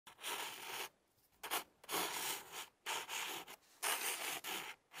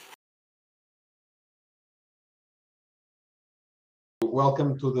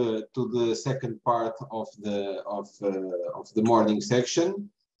Welcome to the second part of the morning section.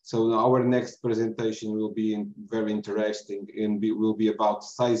 So our next presentation will be very interesting and will be about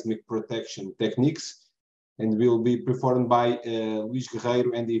seismic protection techniques, and will be performed by Luís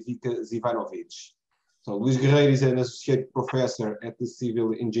Guerreiro and Ivica Zivanovic. So Luís Guerreiro is an associate professor at the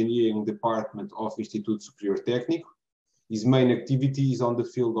Civil Engineering Department of Instituto Superior Técnico. His main activity is on the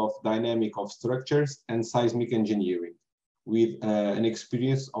field of dynamic of structures and seismic engineering, with an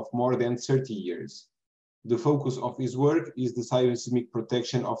experience of more than 30 years. The focus of his work is the seismic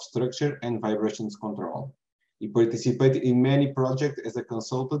protection of structure and vibrations control. He participated in many projects as a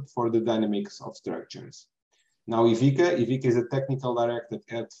consultant for the dynamics of structures. Now Ivica is a technical director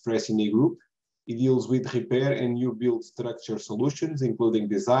at Freycinet Group. He deals with repair and new build structure solutions, including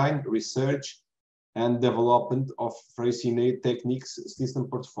design, research, and development of Freycinet Techniques system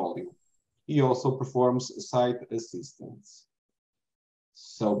portfolio. He also performs site assistance.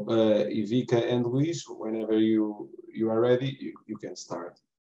 So Ivica and Luís, whenever you are ready, you can start.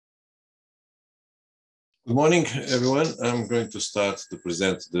 Good morning, everyone. I'm going to start to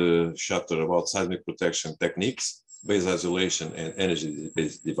present the chapter about seismic protection techniques, base isolation, and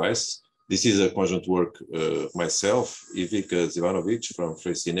energy-based device. This is a conjoint work myself, Ivica Zivanovic from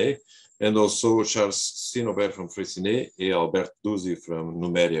Freycinet, and also Charles Sinobert from Freycinet and Albert Duzzi from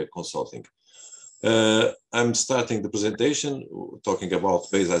Numeria Consulting. I'm starting the presentation talking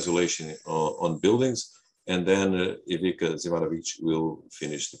about base isolation on buildings, and then Ivica Zivanovic will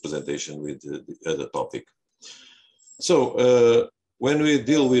finish the presentation with the other topic. So when we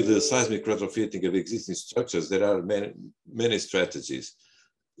deal with the seismic retrofitting of existing structures, there are many strategies.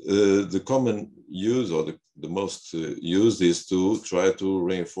 The common use, or the most used, is to try to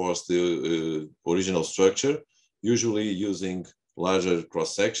reinforce the original structure, usually using larger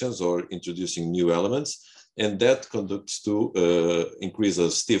cross sections or introducing new elements, and that conducts to increase the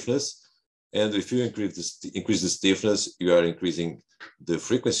stiffness. And if you increase the stiffness, you are increasing the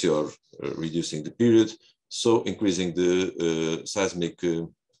frequency or reducing the period, so increasing the seismic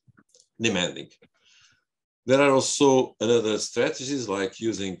demanding. There are also other strategies like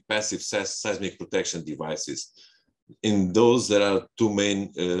using passive seismic protection devices. In those, there are two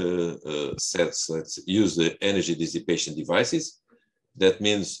main sets. Let's use the energy dissipation devices. That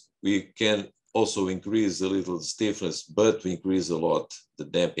means we can also increase a little stiffness, but we increase a lot the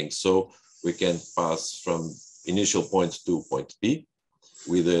damping. So we can pass from initial point to point B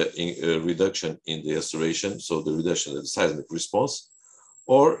with a reduction in the acceleration, so the reduction of the seismic response,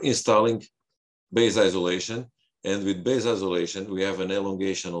 or installing base isolation. And with base isolation, we have an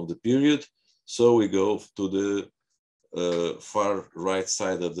elongation of the period. So we go to the far right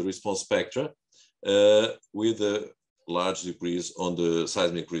side of the response spectra with a large decrease on the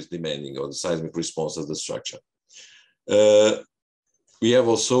seismic risk demanding, or the seismic response of the structure. We have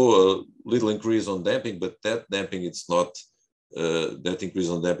also a little increase on damping, but that damping, it's not, that increase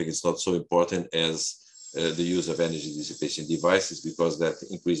on damping is not so important as the use of energy dissipation devices, because that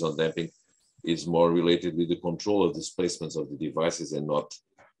increase on damping is more related with the control of displacements of the devices and not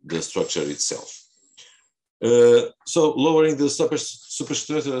the structure itself. So lowering the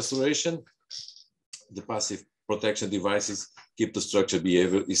superstructural acceleration, the passive protection devices keep the structure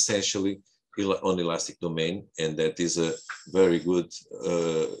behavior essentially on elastic domain, and that is a very good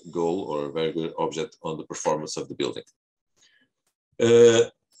goal, or a very good object on the performance of the building.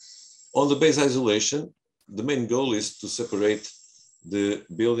 On the base isolation, the main goal is to separate the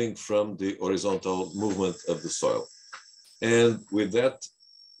building from the horizontal movement of the soil. And with that,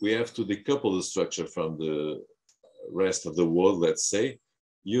 we have to decouple the structure from the rest of the world, let's say,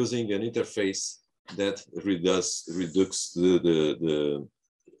 using an interface that reduces the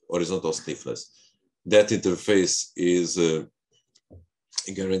horizontal stiffness. That interface is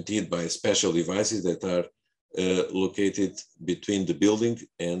guaranteed by special devices that are located between the building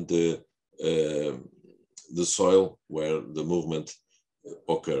and the soil where the movement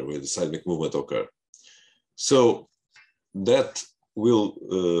occur, where the seismic movement occur. So that will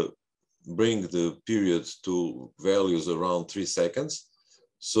bring the period to values around 3 seconds.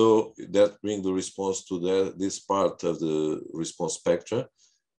 So that brings the response to this part of the response spectra,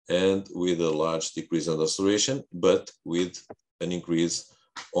 and with a large decrease on acceleration, but with an increase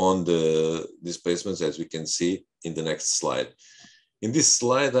on the displacements, as we can see in the next slide. In this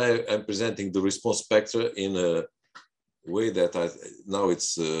slide, I'm presenting the response spectra in a way that now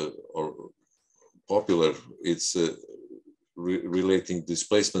it's popular. It's relating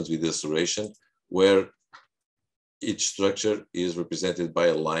displacement with acceleration, where each structure is represented by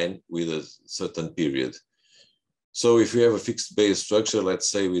a line with a certain period. So if you have a fixed base structure,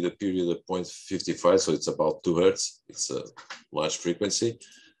 let's say with a period of 0.55, so it's about 2 Hertz, it's a large frequency,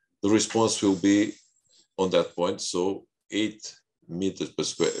 the response will be on that point, so 8 meters per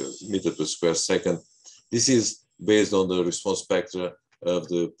square second. This is based on the response spectra of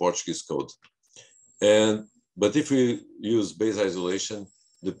the Portuguese code. But if we use base isolation,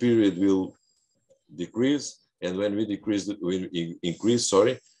 the period will decrease, and when we increase, and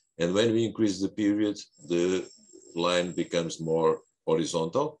when we increase the period, the line becomes more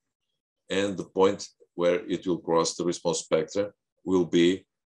horizontal, and the point where it will cross the response spectra will be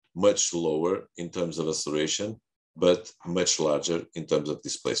much lower in terms of acceleration, but much larger in terms of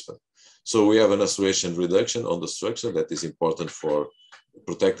displacement. So we have an acceleration reduction on the structure that is important for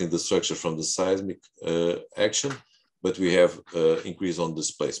protecting the structure from the seismic action, but we have increase on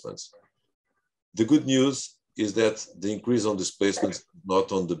displacements. The good news is that the increase on displacements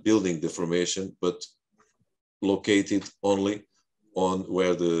not on the building deformation, but located only on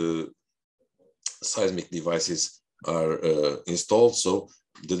where the seismic devices are installed. So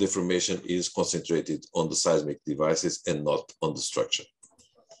the deformation is concentrated on the seismic devices and not on the structure.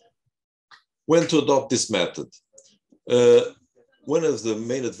 When to adopt this method? One of the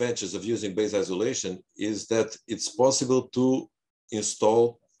main advantages of using base isolation is that it's possible to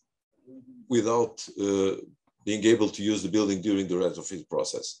install without being able to use the building during the retrofit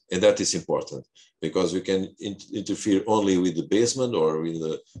process. And that is important because we can interfere only with the basement or with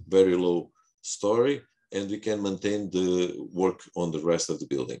the very low story, and we can maintain the work on the rest of the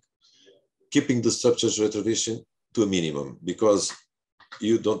building. Keeping the structure's retrofitting to a minimum, because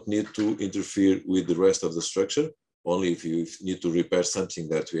you don't need to interfere with the rest of the structure, only if you need to repair something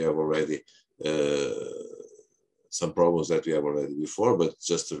that we have already, some problems that we have already before, but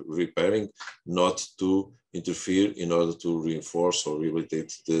just repairing, not to interfere in order to reinforce or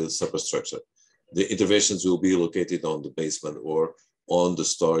rehabilitate the superstructure. The interventions will be located on the basement or on the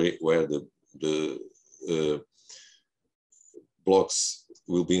story where the blocks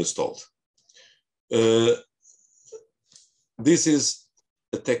will be installed. This is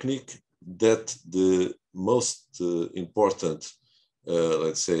a technique that the most important,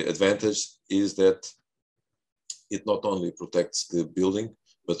 let's say, advantage is that it not only protects the building,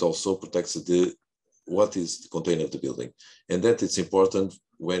 but also protects what is contained of the building. And that it's important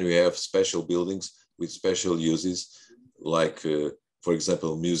when we have special buildings with special uses, like, for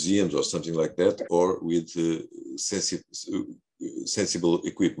example, museums or something like that, or with sensible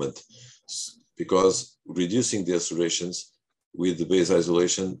equipment. Because reducing the accelerations with the base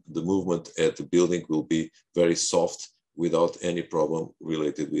isolation, the movement at the building will be very soft without any problem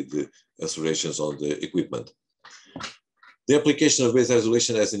related with the accelerations on the equipment. The application of base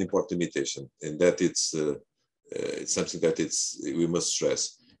isolation has an important limitation, and that it's something that we must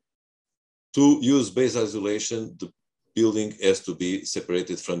stress. To use base isolation, the building has to be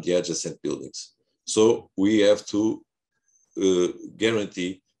separated from the adjacent buildings. So we have to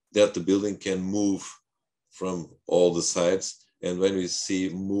guarantee that the building can move from all the sides. And when we see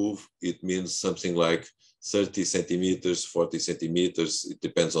move, it means something like 30 centimeters, 40 centimeters. It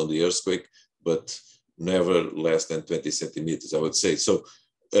depends on the earthquake, but never less than 20 centimeters, I would say. So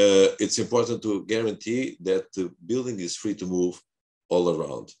it's important to guarantee that the building is free to move all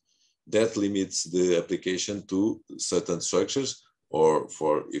around. That limits the application to certain structures, or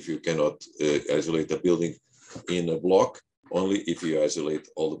for if you cannot isolate a building in a block, only if you isolate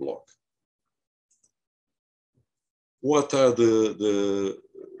all the block. What are the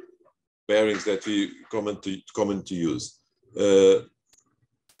bearings that we common to use?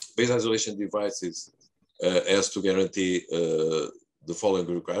 Base isolation devices has to guarantee the following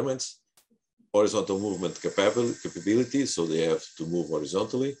requirements: horizontal movement capability, so they have to move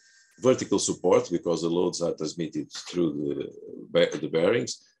horizontally; vertical support, because the loads are transmitted through the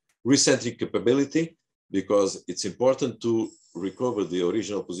bearings; recentering capability, because it's important to recover the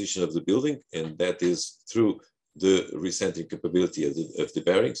original position of the building, and that is through the recentering capability of the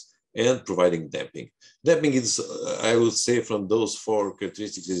bearings; and providing damping. Damping is, I would say, from those four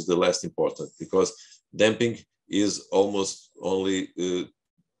characteristics, is the last important, because damping is almost only,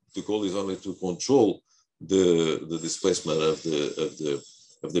 the goal is only to control the displacement of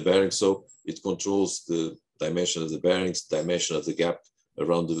the bearing. So it controls the dimension of the bearings, dimension of the gap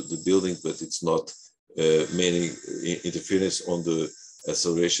around the building, but it's not many interference on the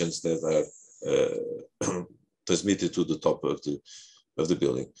accelerations that are transmitted to the top of the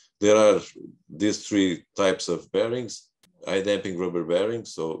building. There are these three types of bearings: high damping rubber bearing,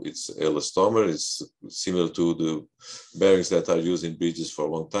 so it's elastomer, it's similar to the bearings that are used in bridges for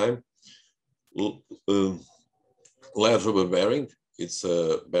a long time. Light rubber bearing, it's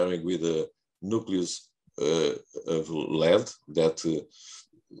a bearing with a nucleus of lead that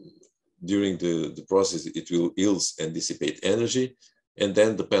during the process, it will yield and dissipate energy. And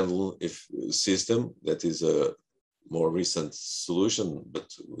then the pendulum system, that is a more recent solution, but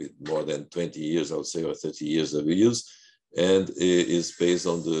with more than 20 years, I would say, or 30 years of use, and is based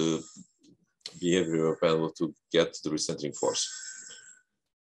on the behavior of a pendulum to get the recentering force.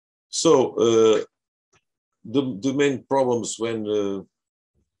 So the main problems when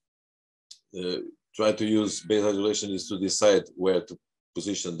try to use base isolation is to decide where to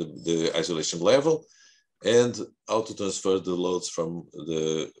position the isolation level and how to transfer the loads from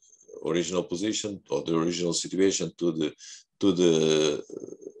the original position or the original situation to the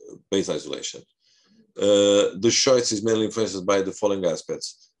base isolation. The choice is mainly influenced by the following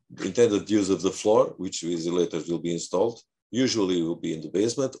aspects: the intended use of the floor, which isolators will be installed, usually will be in the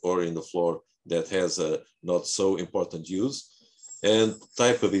basement or in the floor that has a not so important use, and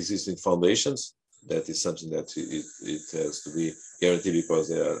type of existing foundations. That is something that it has to be guaranteed because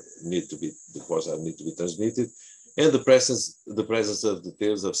the forces need to be transmitted, and the presence of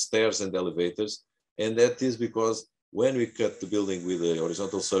details of stairs and elevators. And that is because when we cut the building with a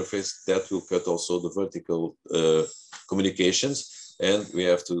horizontal surface, that will cut also the vertical communications, and we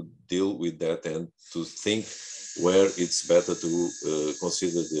have to deal with that and to think where it's better to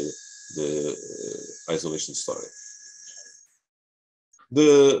consider the isolation story.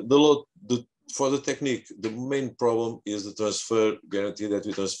 For the technique, the main problem is the transfer guarantee that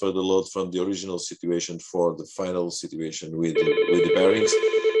we transfer the load from the original situation for the final situation with the bearings.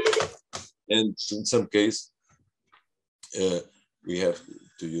 And in some case, we have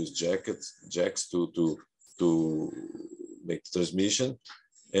to use jacks to make the transmission.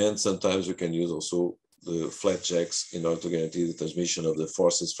 And sometimes we can use also the flat jacks in order to guarantee the transmission of the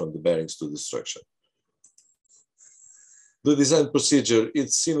forces from the bearings to the structure. The design procedure,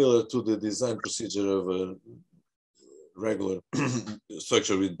 it's similar to the design procedure of a regular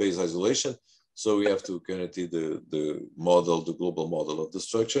structure with base isolation. So we have to guarantee the model, the global model of the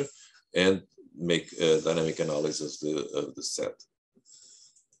structure, and make a dynamic analysis of the set.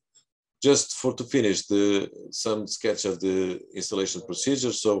 Just to finish, some sketch of the installation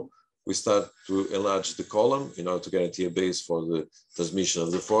procedure. So we start to enlarge the column in order to guarantee a base for the transmission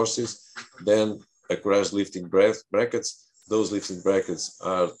of the forces. Then across lifting brackets. Those lifting brackets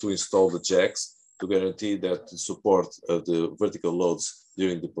are to install the jacks to guarantee that the support of the vertical loads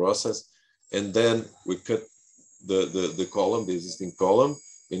during the process. And then we cut the column, the existing column,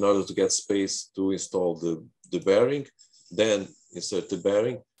 in order to get space to install the bearing, then insert the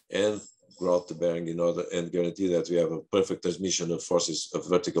bearing and grout the bearing in order and guarantee that we have a perfect transmission of forces, of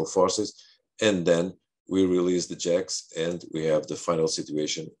vertical forces. And then we release the jacks and we have the final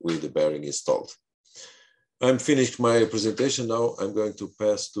situation with the bearing installed. I'm finished my presentation now. I'm going to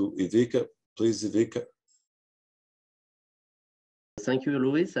pass to Ivica. Please, Ivica. Thank you,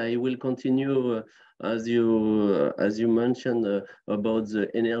 Luís. I will continue as you mentioned about the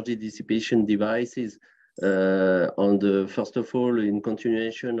energy dissipation devices. First of all, in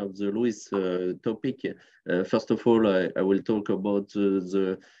continuation of the Luís topic, first of all, I will talk about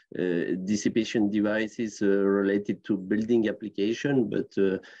the dissipation devices related to building application, but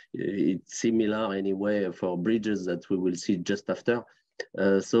it's similar anyway for bridges that we will see just after.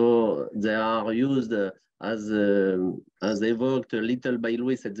 So they are used as evoked a little by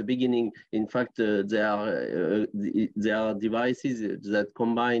Luís at the beginning. In fact, they are devices that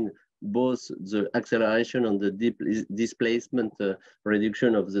combine both the acceleration and the displacement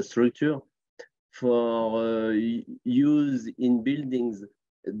reduction of the structure. For use in buildings,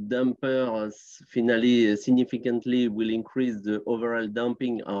 dampers finally significantly will increase the overall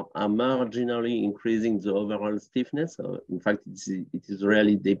damping are marginally increasing the overall stiffness. In fact, it is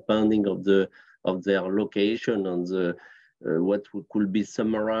really depending of their location on the what could be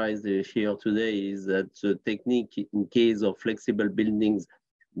summarized here today is that the technique in case of flexible buildings,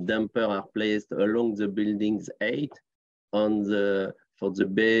 dampers are placed along the building's height. For the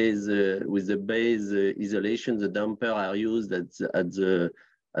base, with the base isolation, the dampers are used at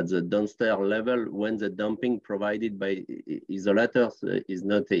the downstairs level when the damping provided by isolators is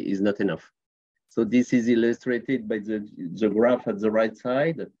not enough. So this is illustrated by the graph at the right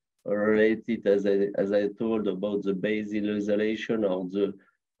side, related as I told about the base isolation or the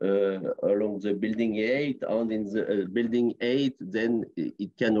along the building 8, and in the building 8, then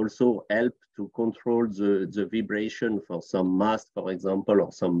it can also help to control the vibration for some mast, for example,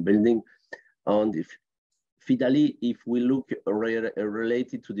 or some building. And finally, if we look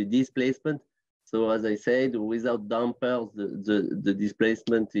related to the displacement, So as I said, without dampers, the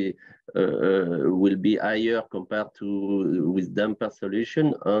displacement will be higher compared to with damper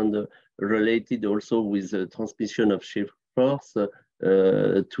solution, and related also with the transmission of shear force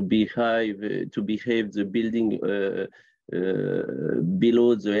to behave the building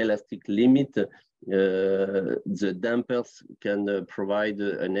below the elastic limit. The dampers can provide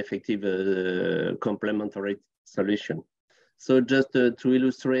an effective complementary solution. So just to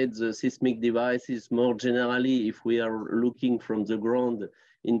illustrate the seismic devices more generally, if we are looking from the ground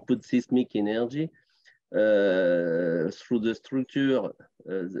input seismic energy, through the structure,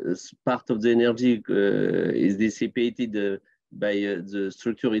 part of the energy is dissipated by the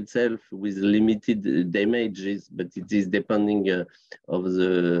structure itself with limited damages, but it is depending of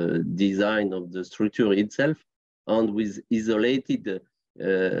the design of the structure itself. And with isolated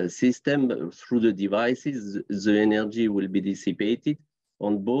system through the devices, the energy will be dissipated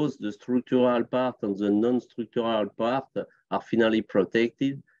on both the structural part and the non-structural part are finally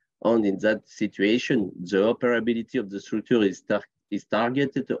protected. And in that situation, the operability of the structure is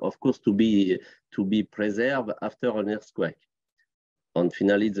targeted, of course, to be preserved after an earthquake. And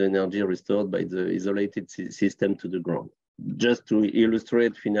finally, the energy restored by the isolated system to the ground. Just to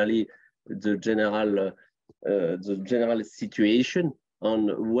illustrate finally the general situation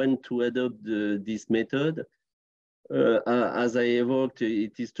on when to adopt this method. As I evoked,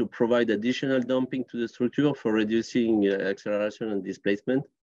 it is to provide additional damping to the structure for reducing acceleration and displacement.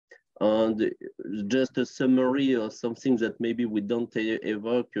 And just a summary of something that maybe we don't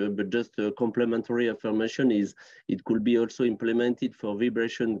evoke, but just a complementary affirmation is it could be also implemented for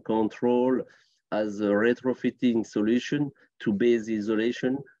vibration control as a retrofitting solution to base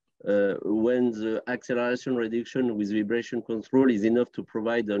isolation when the acceleration reduction with vibration control is enough to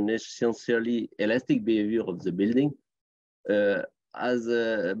provide an essentially elastic behavior of the building. As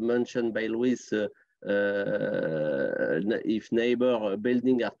mentioned by Luís, if neighbor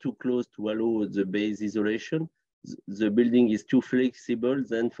building are too close to allow the base isolation, the building is too flexible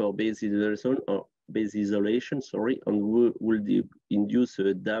then for base isolation, and will induce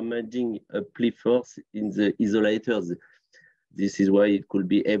a damaging uplift force in the isolators. This is why it could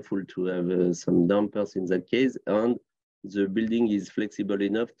be helpful to have some dampers in that case, and the building is flexible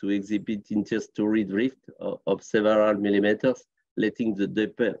enough to exhibit inter-story drift of several millimeters, letting the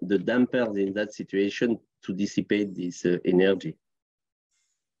dampers in that situation to dissipate this energy.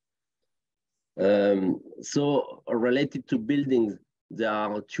 So related to buildings, there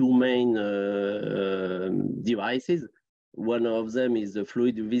are two main devices. One of them is the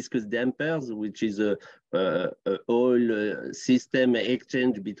fluid viscous dampers, which is a oil system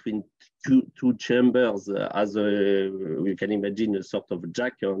exchange between two chambers, as we can imagine a sort of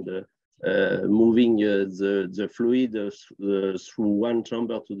jack, and moving the fluid through one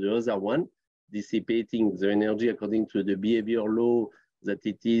chamber to the other one, dissipating the energy according to the behavior law that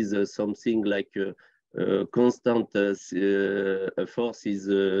it is something like constant force is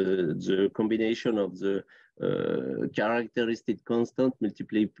the combination of the characteristic constant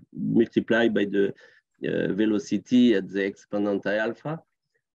multiplied by the velocity at the exponential alpha.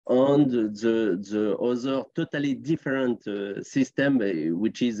 And the other totally different system,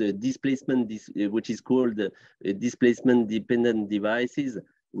 which is a displacement, which is called displacement dependent devices,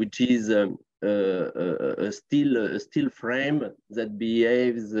 which is a steel frame that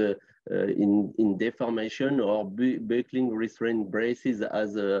behaves in deformation or buckling restraint braces,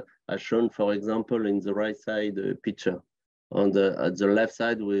 as shown, for example, in the right side picture. At the left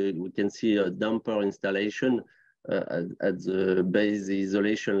side, we can see a damper installation at the base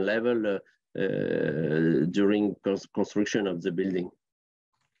isolation level during construction of the building.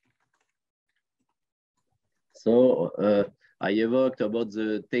 So I evoked about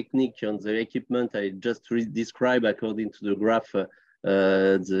the technique and the equipment I just described according to the graph,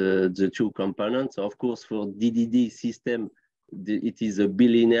 the two components. Of course, for DDD system, it is a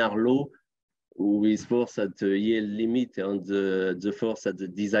bilinear law with force at the yield limit and the force at the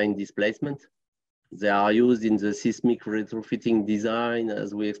design displacement. They are used in the seismic retrofitting design,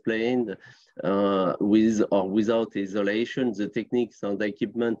 as we explained, with or without isolation. The techniques and the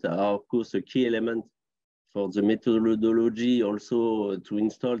equipment are, of course, a key element for the methodology, also to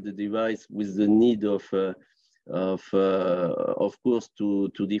install the device with the need of course, to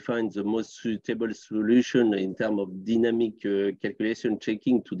define the most suitable solution in terms of dynamic calculation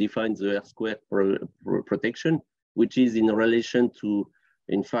checking to define the earthquake protection, which is in relation to,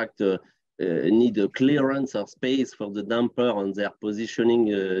 in fact, need a clearance of space for the damper and their positioning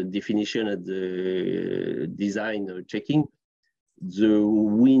definition at the design checking. The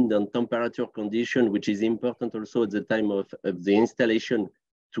wind and temperature condition, which is important also at the time of the installation,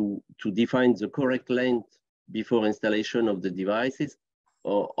 to define the correct length before installation of the devices,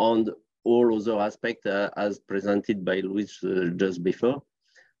 or on all other aspects as presented by Luís just before.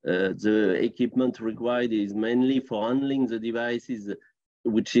 The equipment required is mainly for handling the devices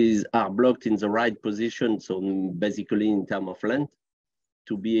which are blocked in the right position, so basically in terms of length,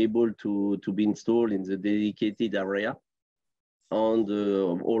 to be able to be installed in the dedicated area. And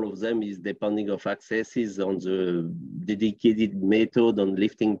all of them is depending of accesses on the dedicated method on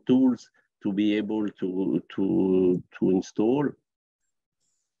lifting tools to be able to install.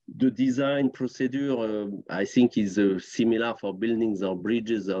 The design procedure, I think, is similar for buildings or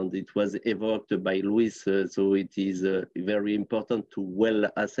bridges, and it was evoked by Luís. So it is very important to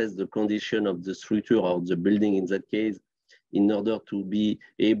well assess the condition of the structure or the building in that case, in order to be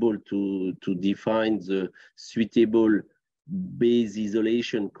able to define the suitable base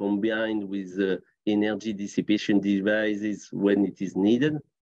isolation combined with energy dissipation devices when it is needed.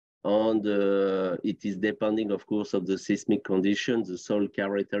 And it is depending, of course, of the seismic conditions, the soil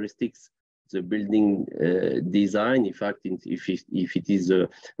characteristics, the building design, in fact, if it is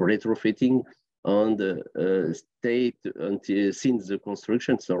retrofitting, and state until since the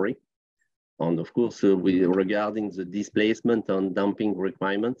construction, sorry. And of course, regarding the displacement and dumping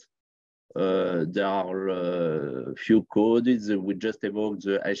requirements, there are few codes. We just evoked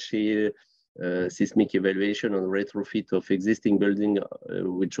the HA seismic evaluation and retrofit of existing building,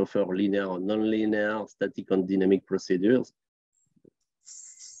 which offer linear or non-linear, static and dynamic procedures.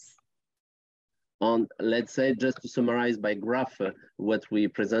 And let's say, just to summarize by graph what we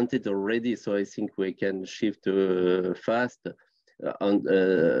presented already, so I think we can shift fast, and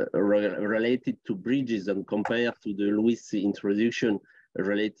related to bridges and compared to the Luís introduction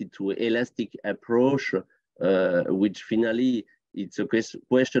related to elastic approach, which finally it's a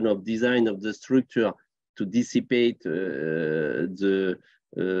question of design of the structure to dissipate the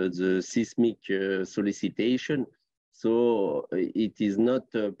seismic solicitation. So it is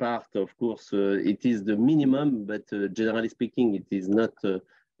not part, of course, it is the minimum, but generally speaking, it is not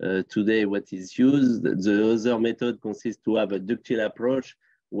today what is used. The other method consists to have a ductile approach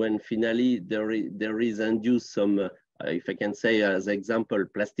when finally there is induced some, if I can say as example,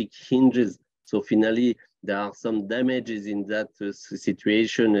 plastic hinges. So finally, there are some damages in that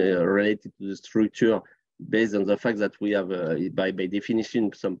situation related to the structure based on the fact that we have, by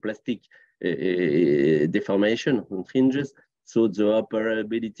definition, some plastic deformation on hinges. So the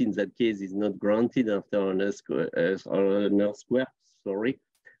operability in that case is not granted after an earthquake, sorry.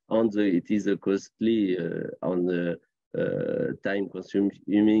 And it is a costly on the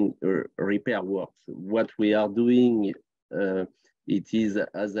time-consuming repair works. What we are doing, it is,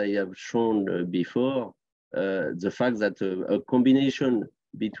 as I have shown before, the fact that a combination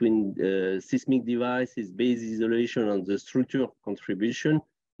between seismic devices, base isolation, and the structure contribution,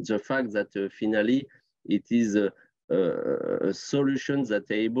 the fact that finally it is a solution that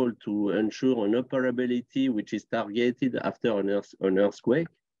are able to ensure an operability which is targeted after an earthquake.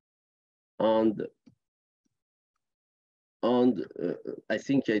 And I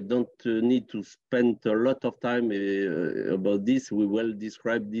think I don't need to spend a lot of time about this. We will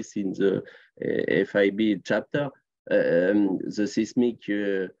describe this in the FIB chapter. The seismic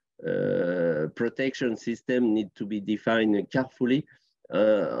protection system need to be defined carefully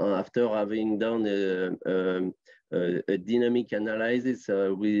after having done a dynamic analysis,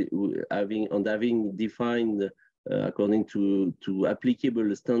 having defined according to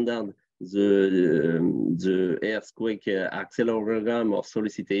applicable standard the earthquake accelerogram or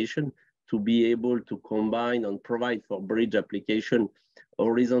solicitation to be able to combine and provide for bridge application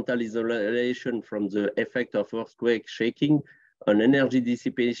horizontal isolation from the effect of earthquake shaking, an energy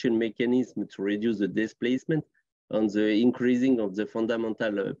dissipation mechanism to reduce the displacement, and the increasing of the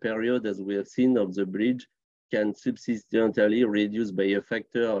fundamental period, as we have seen, of the bridge can substantially reduce by a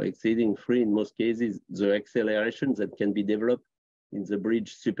factor exceeding 3 in most cases the acceleration that can be developed in the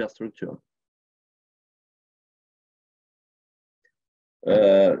bridge superstructure.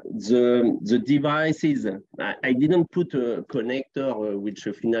 The devices, I didn't put a connector which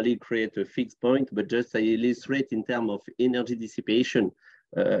finally create a fixed point, but just I illustrate in terms of energy dissipation,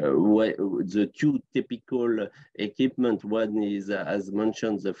 the two typical equipment. One is, as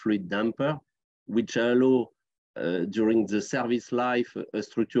mentioned, the fluid damper, which allow during the service life a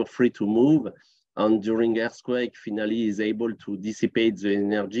structure free to move, and during earthquake finally is able to dissipate the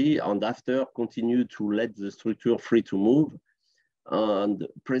energy, and after continue to let the structure free to move. And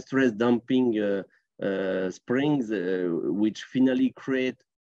pre-stress dumping springs, which finally create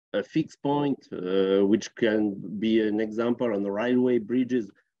a fixed point, which can be an example on the railway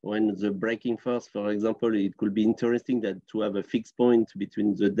bridges when the braking force, for example, it could be interesting that to have a fixed point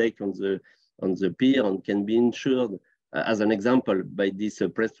between the deck on the pier and can be ensured, as an example, by this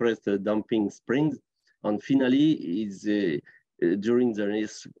pressed damping springs. And finally, is during the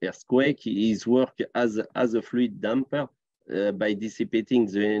earthquake, is work as a fluid damper by dissipating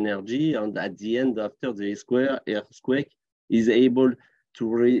the energy, and at the end, after the earthquake, is able to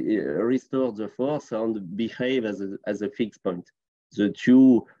restore the force and behave as a fixed point. The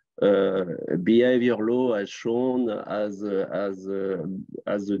two behavior law as shown as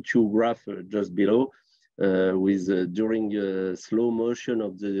the two graph just below, with during slow motion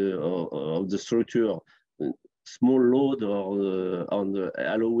of the structure, small load or on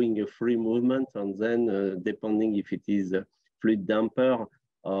allowing a free movement, and then depending if it is a fluid damper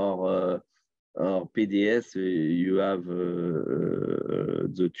or PDS, you have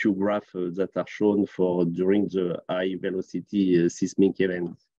the two graphs that are shown for during the high velocity seismic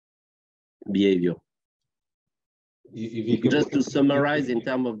event behavior. Just to summarize in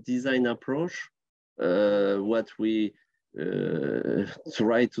terms of design approach, what we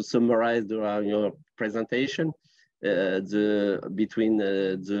try to summarize during your presentation, between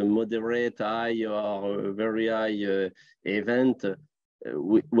the moderate high or very high event,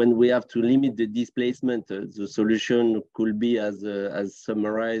 when we have to limit the displacement, the solution could be as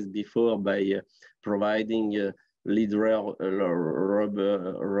summarized before by providing lead rubber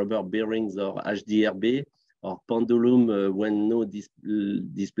bearings or HDRB, or pendulum when no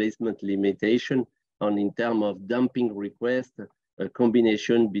displacement limitation. And in terms of damping request, a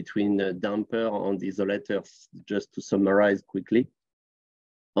combination between damper and isolators, just to summarize quickly.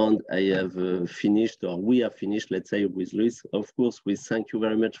 And I have finished, or we have finished, let's say, with Luís. Of course, we thank you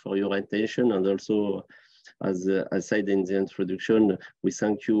very much for your attention, and also, as I said in the introduction, we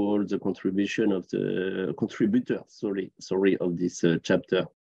thank you all the contribution of the contributors, of this chapter.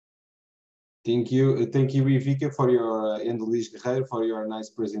 Thank you, Ivica, for your and Luís Guerreiro for your nice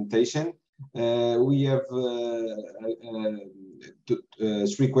presentation. We have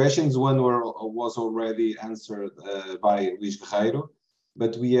three questions. One was already answered by Luís Guerreiro,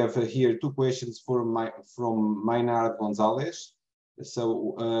 but we have here two questions from Maynard Gonzalez.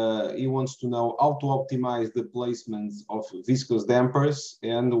 So he wants to know how to optimize the placements of viscous dampers,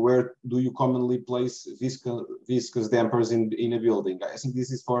 and where do you commonly place viscous dampers in a building? I think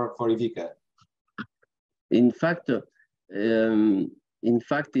this is for Ivica. In fact,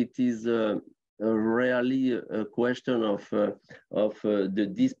 it is rarely a question of the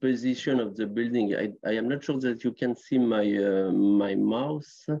disposition of the building. I am not sure that you can see my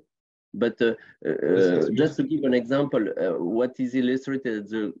mouse, but just to give an example, what is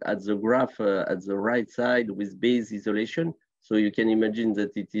illustrated at the graph at the right side with base isolation. So you can imagine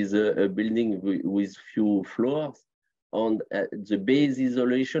that it is a building with few floors. On the base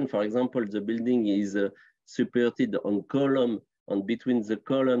isolation, for example, the building is supported on column, and between the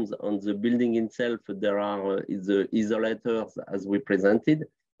columns and the building itself, there are the isolators as we presented,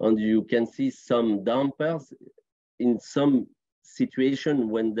 and you can see some dampers in some situation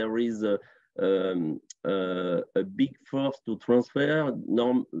when there is a big force to transfer.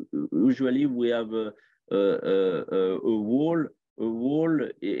 Usually we have a wall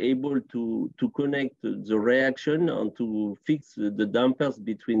able to connect the reaction and to fix the dampers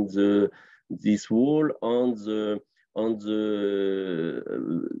between this wall and the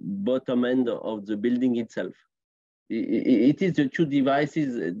bottom end of the building itself. It is the two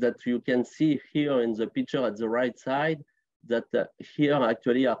devices that you can see here in the picture at the right side that here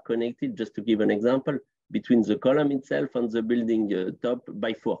actually are connected, just to give an example, between the column itself and the building top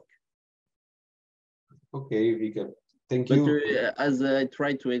by fork. Okay, Ivica. Thank you. But as I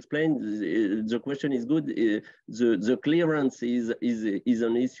tried to explain, the question is good. The clearance is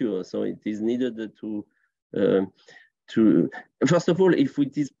an issue, so it is needed to first of all, if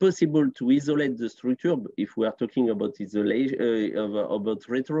it is possible to isolate the structure, if we are talking about isolation, about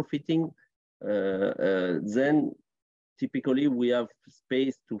retrofitting, then typically we have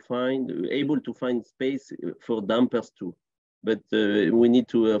space to able to find space for dampers too. But we need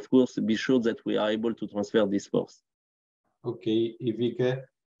to, of course, be sure that we are able to transfer this force. Okay, Ivica,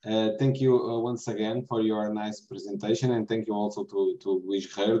 thank you once again for your nice presentation, and thank you also to Luís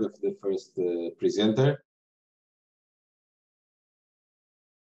Guerreiro, the first presenter.